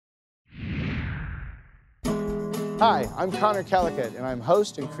Hi, I'm Connor Kellicott, and I'm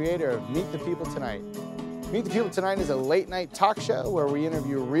host and creator of Meet the People Tonight. Meet the People Tonight is a late-night talk show where we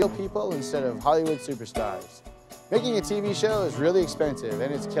interview real people instead of Hollywood superstars. Making a TV show is really expensive,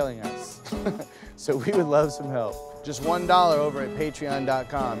 and it's killing us. So we would love some help. Just $1 over at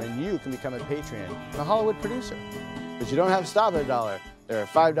patreon.com, and you can become a patron and a Hollywood producer. But you don't have to stop at $1. There are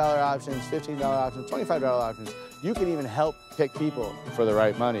 $5 options, $15 options, $25 options. You can even help pick people for the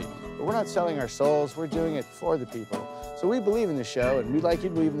right money. But we're not selling our souls, we're doing it for the people. So we believe in the show, and we'd like you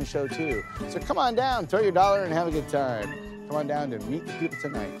to believe in the show too. So come on down, throw your dollar and have a good time. Come on down to Meet the People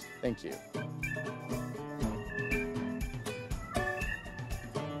Tonight. Thank you.